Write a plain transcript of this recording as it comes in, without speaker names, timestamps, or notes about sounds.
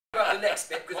about the next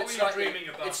bit because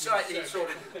it's slightly sort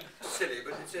of silly,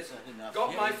 but it says,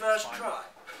 got my first try.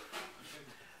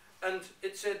 And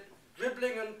it said,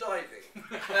 dribbling and diving.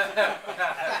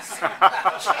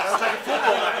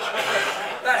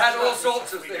 That had all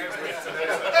sorts of things. We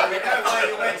know why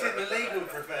you went in the legal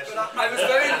profession. But I was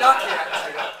very lucky,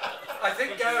 actually. I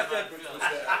think Gareth Edwards was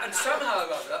there. And somehow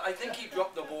or other, I think he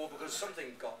dropped the ball because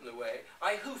something got in the way.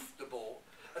 I hoofed the ball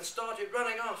and started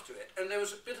running after it. And there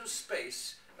was a bit of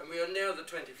space, and we were near the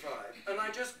 25, and I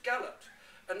just galloped.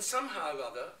 And somehow or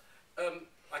other,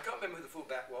 I can't remember who the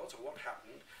full-back was or what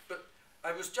happened, but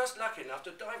I was just lucky enough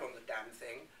to dive on the damn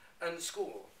thing and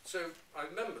score. So I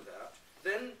remember that.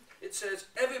 Then it says,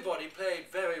 everybody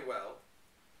played very well.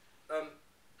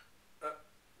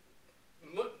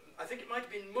 I think it might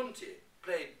have been Munty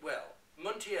played well.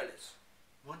 Munty Ellis.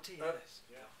 Munty Ellis,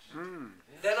 yeah.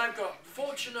 Then I've got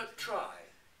fortunate try.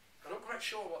 I'm not quite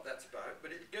sure what that's about,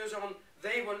 but it goes on,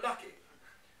 they were lucky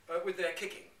with their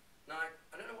kicking. Now,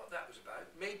 I don't know what that was about.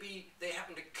 Maybe they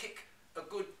happened to kick a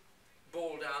good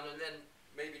ball down and then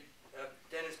maybe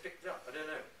Dennis picked it up. I don't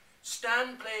know.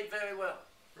 Stan played very well.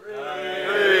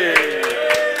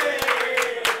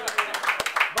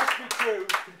 Must be true,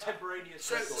 contemporaneous.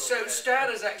 So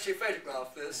Stan has actually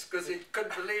photographed this because he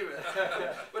couldn't believe it.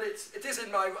 But it is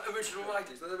in my original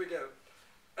writing, so there we go.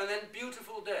 And then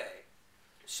Beautiful Day.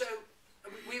 So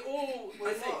we all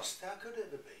were lost. How could it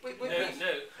have been?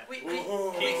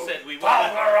 Keith said we won.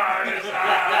 Well,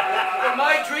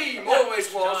 my dream always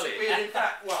was that we had in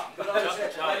fact won, but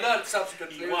I learned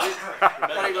subsequently we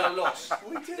very well lost.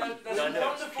 There's a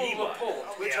wonderful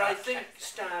report which I think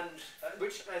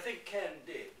which I think Ken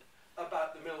did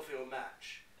about the Millfield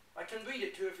match. I can read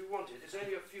it to you if you want it. It's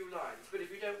only a few lines, but if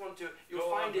you don't want to, you'll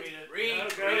find it.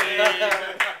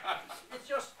 It's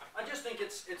just, I just think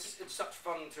it's such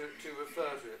fun to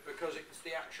refer to it because it's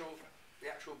the actual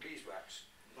beeswax.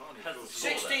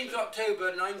 16th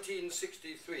October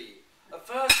 1963. A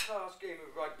first-class game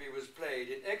of rugby was played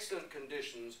in excellent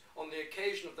conditions on the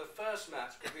occasion of the first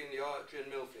match between the Oratory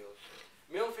and Millfield.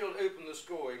 Millfield opened the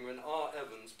scoring when R.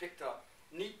 Evans picked up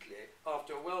neatly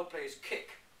after a well-placed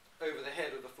kick over the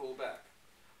head of the full-back.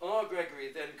 R. Gregory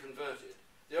then converted.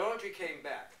 The Oratory came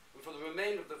back, and for the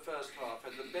remainder of the first half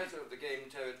had the better of the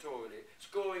game territorially,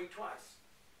 scoring twice,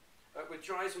 with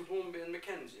tries from Hornby and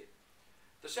Mackenzie.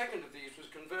 The second of these was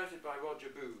converted by Roger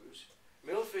Booth.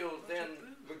 Millfield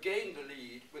then regained the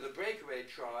lead with a breakaway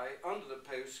try under the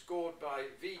post scored by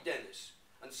V. Dennis,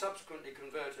 and subsequently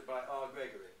converted by R.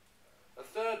 Gregory. A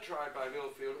third try by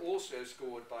Millfield, also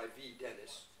scored by V.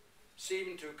 Dennis,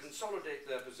 seemed to consolidate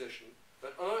their position,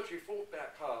 but Oratory fought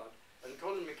back hard, and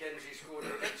Colin Mackenzie scored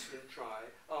an excellent try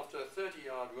after a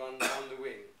 30-yard run down the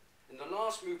wing. In the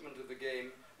last movement of the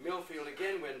game, Millfield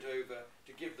again went over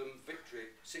to give them victory,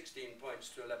 16 points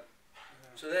to 11.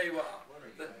 So there you are.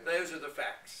 Those are the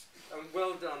facts.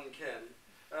 Well done, Ken.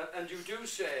 And you do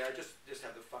say, I just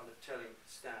have the fun of telling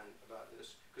Stan about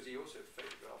this, because he also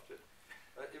photographed it.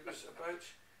 It was about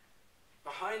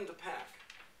behind the pack.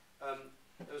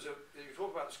 You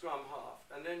talk about the scrum half,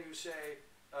 and then you say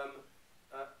a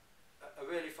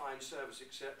really fine service,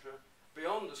 etc.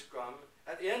 Beyond the scrum,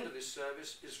 at the end of this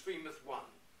service is Freemouth 1.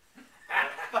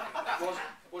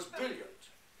 Was brilliant,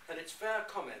 and it's fair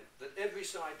comment that every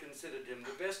side considered him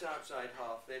the best outside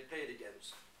half they'd played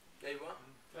against.